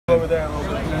Over there a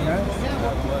little bit.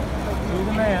 You're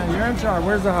the man. You're in charge.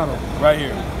 Where's the huddle? Right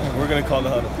here. We're going to call the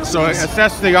huddle. So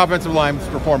assess the offensive line's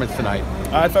performance tonight.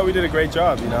 I thought we did a great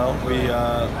job. We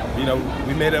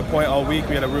made it a point all week.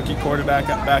 We had a rookie quarterback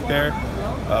back there.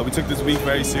 We took this week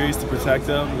very serious to protect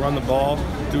him, run the ball,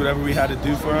 do whatever we had to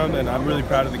do for him, and I'm really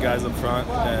proud of the guys up front.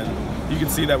 And you can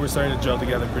see that we're starting to gel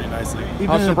together pretty nicely.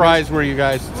 How surprised were you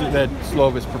guys that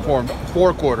Slovis performed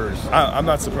 4 quarters? I'm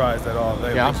not surprised at all.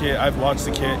 Yeah? The kid, I've watched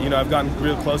the kid. I've gotten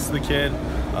real close to the kid.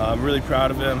 I'm really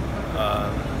proud of him.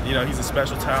 He's a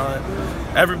special talent.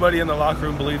 Everybody in the locker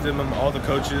room believed in him, all the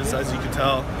coaches, as you can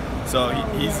tell. So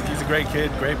he's a great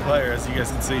kid, great player, as you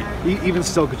guys can see. Even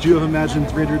still, could you have imagined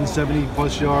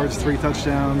 370-plus yards, 3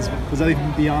 touchdowns? Was that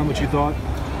even beyond what you thought?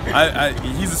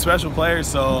 He's a special player,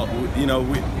 so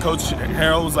Coach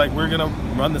Harold was like, we're gonna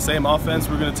run the same offense,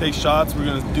 we're gonna take shots, we're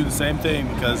gonna do the same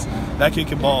thing because that kid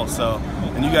can ball. So,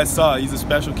 and you guys saw, he's a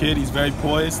special kid. He's very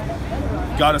poised,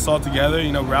 got us all together.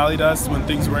 Rallied us when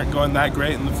things weren't going that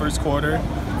great in the first quarter.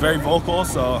 Very vocal,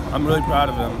 so I'm really proud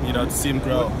of him. To see him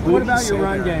grow. What about your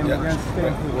run game against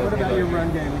Stanford? What about your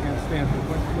run game against Stanford?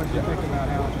 What did you think about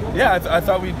how? Yeah, I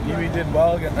thought we did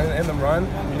well in the run.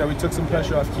 We took some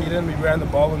pressure off Keaton. We ran the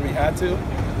ball when we had to.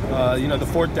 The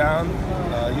 4th down.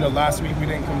 Last week we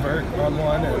didn't convert on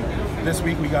one, and this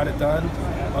week we got it done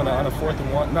on a 4th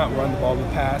and 1. Not run the ball,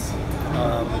 but pass.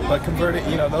 But convert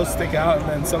it. Those stick out, and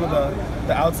then some of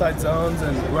the outside zones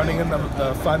and running in the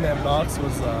 5-man box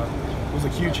was a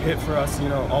huge hit for us.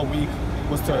 All week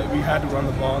we had to run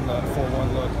the ball in the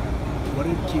 4-1 look. What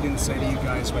did Keaton say to you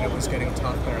guys when it was getting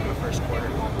tough there in the first quarter?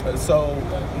 So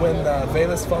when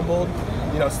Velas fumbled,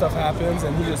 stuff happens,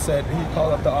 and he just said, he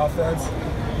called up the offense.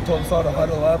 He told us all to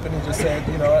huddle up, and he just said,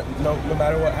 no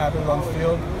matter what happens on the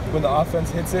field, when the offense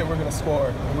hits it, we're going to score,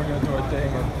 and we're going to do our thing.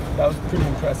 And that was pretty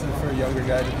impressive for a younger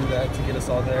guy to do that, to get us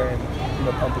all there and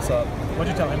pump us up. What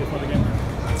did you tell him before the game?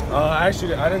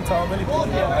 Actually, I didn't tell him anything.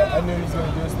 I knew he was going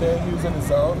to do his thing. He was in his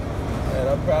zone, and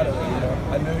I'm proud of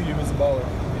him. I knew he was a baller.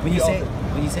 When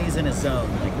you say he's in his zone,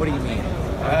 like, what do you mean?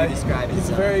 How do you describe his He's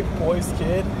zone? a very poised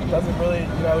kid. Doesn't really,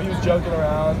 he was joking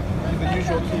around. He's the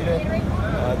usual Keaton.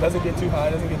 Doesn't get too high,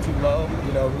 doesn't get too low.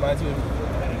 Reminds you of,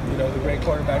 the great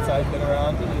quarterbacks I've been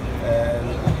around.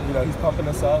 And, he's pumping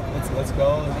us up. Let's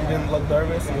go. And he didn't look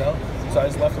nervous, so I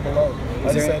just left him alone.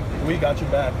 I just said, we got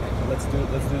your back. Let's do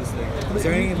this thing. Was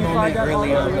there any moment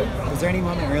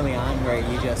early on where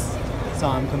you just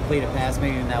saw him complete a pass,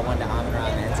 maybe in that one to Amon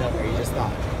around the end zone, where you just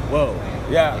thought, whoa?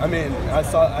 Yeah, I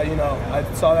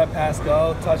saw that pass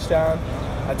go, touchdown.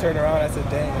 I turned around, I said,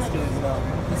 dang, this kid,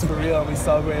 it's for real. And we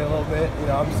celebrated a little bit.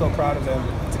 I'm so proud of him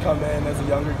to come in as a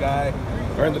younger guy,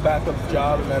 earn the backup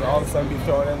job, and then all of a sudden be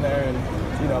thrown in there and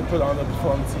put on the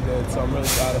performance he did. So I'm really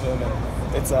proud of him, and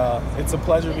it's a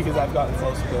pleasure because I've gotten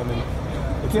close with him, and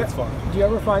it's fun. Do you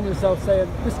ever find yourself saying,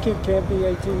 this kid can't be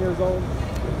 18 years old?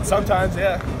 Sometimes,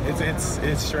 yeah.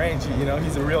 It's strange.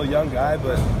 He's a real young guy,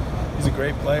 but he's a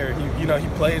great player. He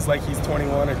plays like he's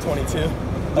 21 or 22.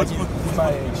 He's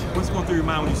my age. What's going through your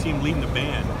mind when you see him leading the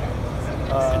band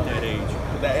at that age?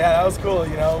 That was cool.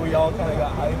 We all kind of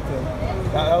got hyped,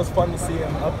 and that was fun to see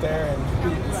him up there and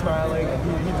he smiling,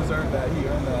 and he deserved that. He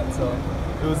earned that. So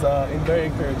it was very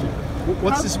encouraging.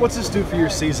 What's this do for your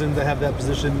season to have that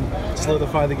position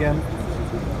solidified again?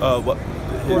 What?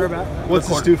 Quarterback. What's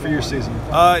this do for your season?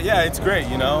 Yeah, it's great.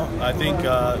 I think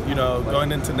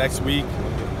going into next week,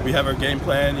 we have our game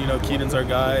plan. Keaton's our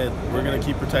guy, and we're gonna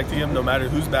keep protecting him no matter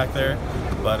who's back there.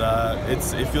 But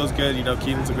it feels good.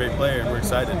 Keaton's a great player, and we're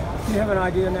excited. Do you have an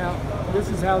idea now? This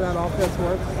is how that offense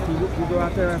works. You go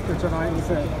out there after tonight and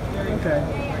say,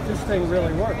 okay, this thing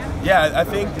really works. Yeah, I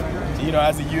think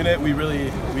as a unit we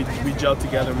gelled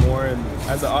together more, and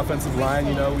as an offensive line,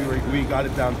 we got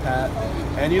it down pat.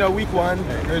 And week 1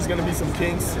 there's going to be some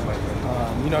kinks.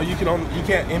 You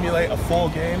can't emulate a full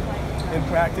game in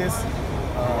practice.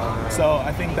 So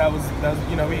I think that was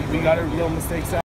we got our real mistakes out.